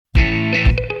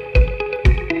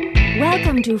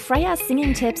Welcome to Freya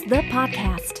Singing Tips, the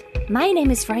podcast. My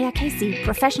name is Freya Casey,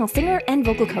 professional singer and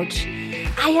vocal coach.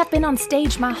 I have been on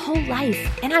stage my whole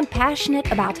life, and I'm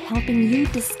passionate about helping you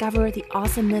discover the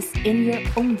awesomeness in your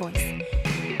own voice.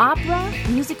 Opera,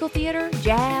 musical theater,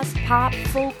 jazz, pop,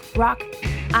 folk, rock,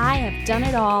 I have done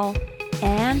it all,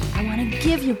 and I want to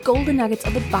give you golden nuggets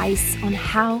of advice on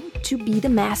how to be the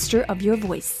master of your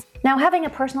voice. Now, having a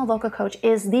personal vocal coach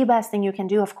is the best thing you can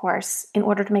do, of course, in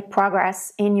order to make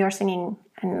progress in your singing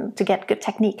and to get good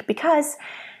technique. Because,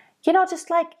 just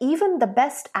like even the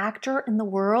best actor in the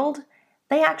world,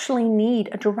 they actually need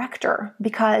a director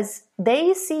because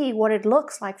they see what it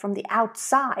looks like from the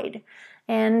outside.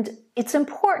 And it's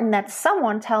important that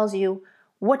someone tells you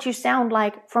what you sound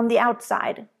like from the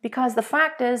outside. Because the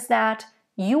fact is that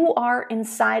you are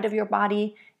inside of your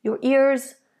body, your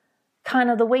ears,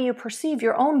 kind of the way you perceive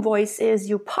your own voice is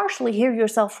you partially hear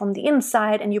yourself from the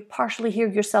inside and you partially hear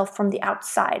yourself from the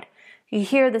outside. You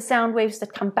hear the sound waves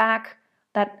that come back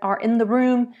that are in the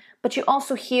room, but you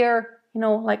also hear,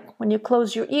 like when you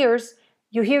close your ears,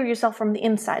 you hear yourself from the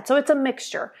inside. So it's a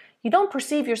mixture. You don't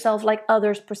perceive yourself like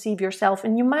others perceive yourself.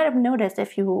 And you might have noticed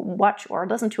if you watch or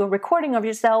listen to a recording of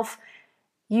yourself,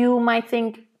 you might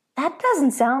think, that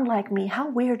doesn't sound like me. How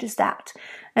weird is that?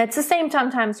 And it's the same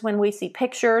sometimes when we see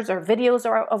pictures or videos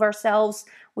of ourselves,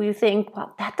 we think,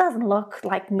 well, that doesn't look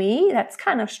like me. That's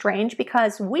kind of strange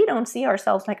because we don't see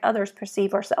ourselves like others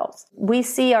perceive ourselves. We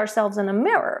see ourselves in a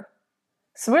mirror.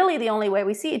 It's really the only way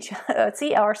we see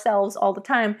ourselves all the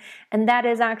time. And that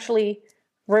is actually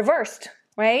reversed,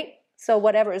 right? So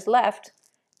whatever is left,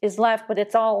 but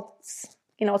it's all,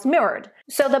 it's mirrored.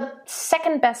 So the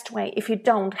second best way, if you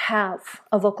don't have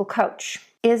a vocal coach,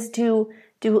 is to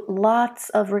do lots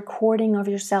of recording of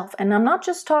yourself. And I'm not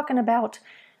just talking about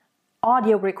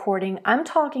audio recording. I'm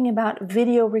talking about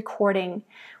video recording.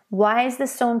 Why is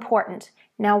this so important?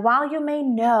 Now, while you may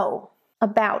know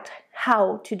about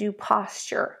how to do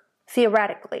posture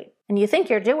theoretically, and you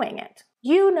think you're doing it,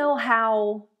 you know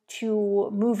how to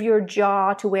move your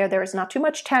jaw to where there is not too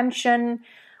much tension,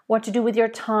 what to do with your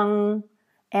tongue,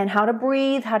 and how to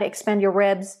breathe, how to expand your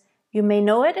ribs. You may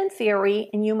know it in theory,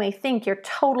 and you may think you're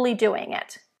totally doing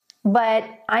it. But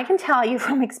I can tell you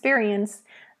from experience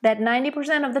that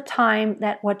 90% of the time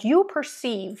that what you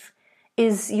perceive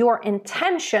is your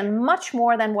intention much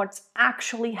more than what's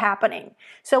actually happening.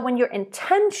 So when your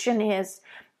intention is,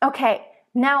 okay,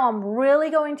 now I'm really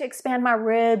going to expand my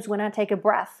ribs when I take a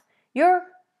breath, your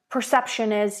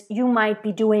perception is you might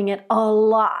be doing it a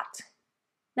lot.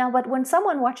 Now, but when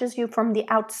someone watches you from the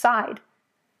outside,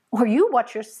 or you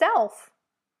watch yourself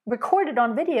recorded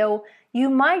on video, you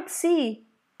might see,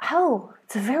 oh,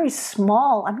 it's a very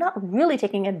small, I'm not really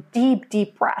taking a deep,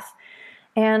 deep breath.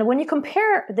 And when you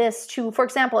compare this to, for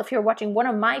example, if you're watching one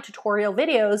of my tutorial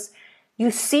videos, you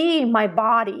see my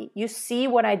body, you see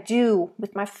what I do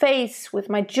with my face, with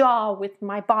my jaw, with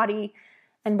my body,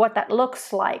 and what that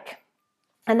looks like.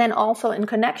 And then also in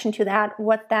connection to that,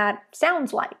 what that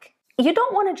sounds like. You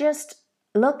don't want to just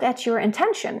look at your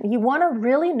intention. You want to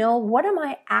really know, what am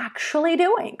I actually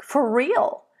doing for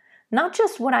real? Not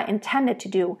just what I intended to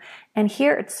do. And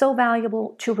here it's so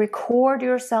valuable to record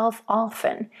yourself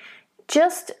often.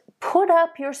 Just put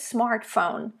up your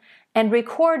smartphone and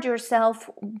record yourself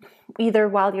either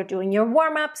while you're doing your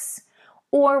warm-ups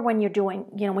or when you're doing,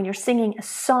 when you're singing a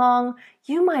song.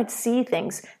 You might see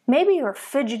things. Maybe you're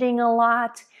fidgeting a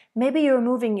lot. Maybe you're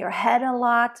moving your head a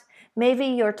lot. Maybe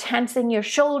you're tensing your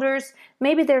shoulders.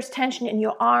 Maybe there's tension in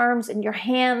your arms and your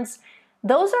hands.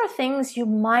 Those are things you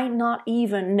might not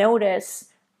even notice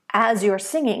as you're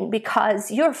singing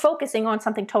because you're focusing on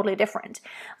something totally different.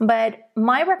 But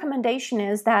my recommendation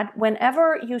is that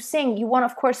whenever you sing, you want to,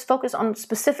 of course, focus on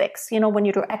specifics. When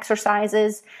you do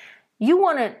exercises, you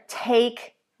want to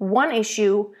take one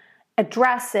issue,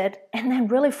 address it, and then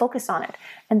really focus on it.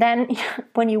 And then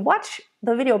when you watch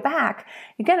the video back,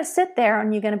 you're going to sit there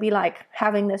and you're going to be like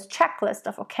having this checklist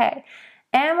of, okay,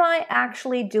 am I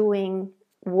actually doing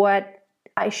what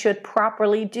I should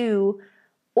properly do?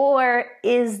 Or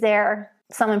is there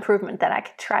some improvement that I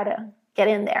could try to get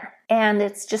in there? And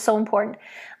it's just so important.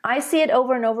 I see it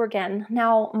over and over again.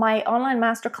 Now, my online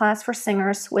masterclass for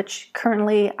singers, which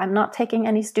currently I'm not taking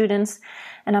any students,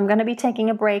 and I'm going to be taking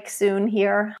a break soon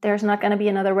here. There's not going to be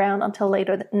another round until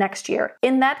later next year.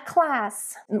 In that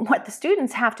class, what the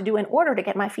students have to do in order to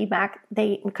get my feedback,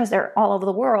 because they're all over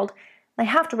the world, they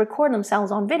have to record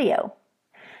themselves on video.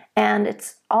 And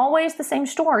it's always the same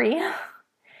story.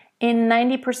 In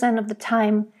 90% of the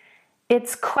time,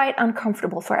 it's quite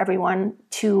uncomfortable for everyone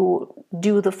to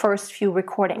do the first few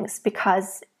recordings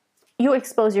because you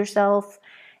expose yourself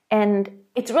and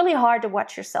it's really hard to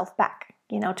watch yourself back.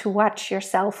 to watch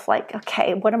yourself like,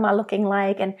 okay, what am I looking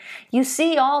like? And you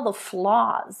see all the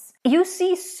flaws. You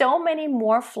see so many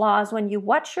more flaws when you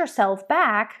watch yourself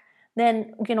back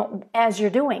than, as you're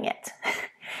doing it.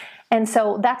 And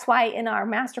so that's why in our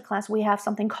masterclass, we have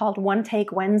something called One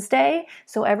Take Wednesday.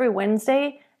 So every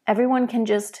Wednesday, everyone can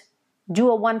just do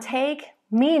a one take,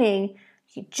 meaning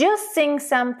you just sing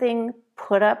something,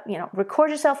 put up,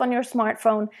 record yourself on your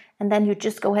smartphone, and then you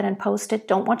just go ahead and post it.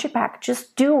 Don't watch it back.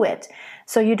 Just do it.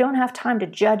 So you don't have time to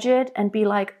judge it and be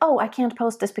like, oh, I can't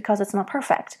post this because it's not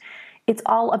perfect. It's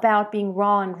all about being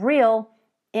raw and real.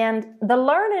 And the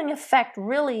learning effect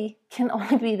really can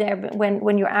only be there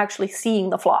when you're actually seeing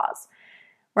the flaws,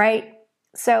 right?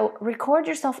 So record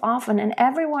yourself often. And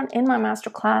everyone in my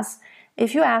masterclass,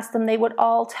 if you ask them, they would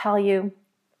all tell you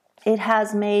it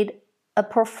has made a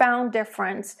profound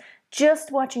difference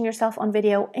just watching yourself on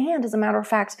video. And as a matter of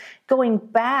fact, going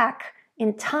back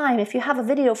in time, if you have a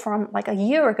video from like a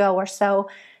year ago or so,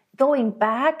 going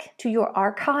back to your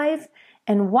archive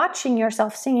and watching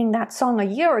yourself singing that song a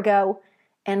year ago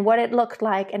and what it looked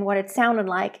like and what it sounded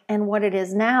like and what it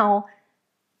is now,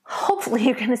 hopefully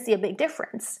you're going to see a big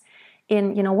difference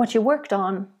in, what you worked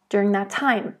on during that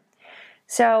time.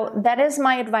 So that is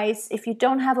my advice. If you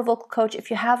don't have a vocal coach, if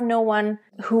you have no one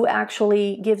who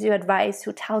actually gives you advice,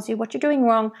 who tells you what you're doing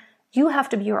wrong, you have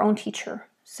to be your own teacher.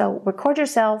 So record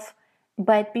yourself,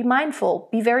 but be mindful,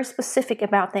 be very specific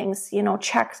about things,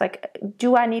 check like,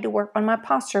 do I need to work on my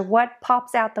posture? What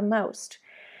pops out the most?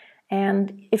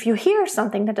 And if you hear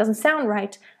something that doesn't sound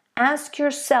right, ask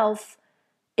yourself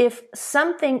if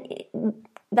something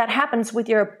that happens with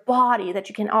your body that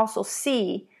you can also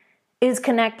see is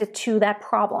connected to that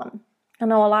problem. I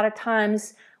know a lot of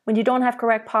times when you don't have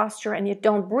correct posture and you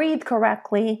don't breathe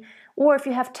correctly, or if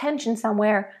you have tension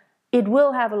somewhere, it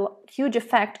will have a huge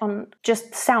effect on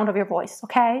just the sound of your voice,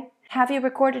 okay? Have you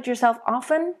recorded yourself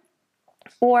often?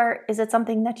 Or is it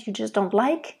something that you just don't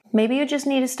like? Maybe you just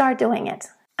need to start doing it.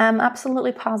 I'm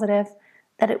absolutely positive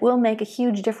that it will make a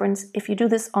huge difference if you do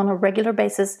this on a regular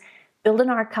basis, build an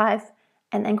archive,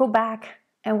 and then go back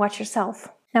and watch yourself.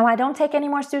 Now, I don't take any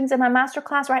more students in my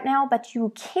masterclass right now, but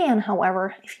you can,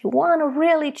 however, if you want to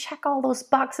really check all those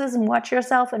boxes and watch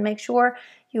yourself and make sure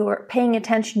you're paying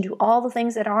attention to all the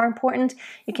things that are important,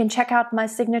 you can check out my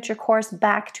signature course,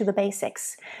 Back to the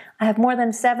Basics. I have more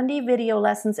than 70 video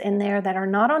lessons in there that are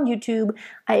not on YouTube.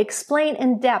 I explain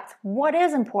in depth what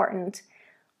is important,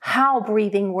 how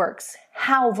breathing works,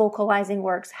 how vocalizing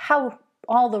works, how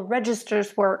all the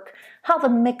registers work, how the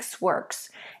mix works,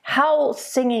 how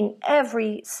singing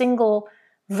every single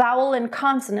vowel and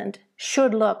consonant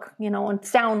should look, and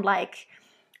sound like.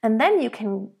 And then you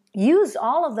can use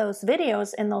all of those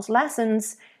videos in those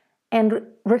lessons and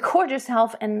record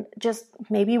yourself, and just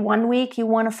maybe one week you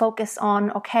want to focus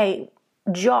on, okay,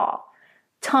 jaw,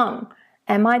 tongue,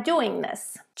 am I doing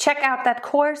this? Check out that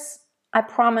course. I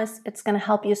promise it's going to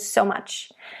help you so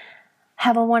much.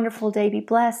 Have a wonderful day, be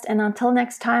blessed, and until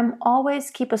next time,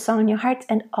 always keep a song in your heart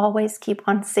and always keep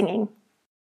on singing.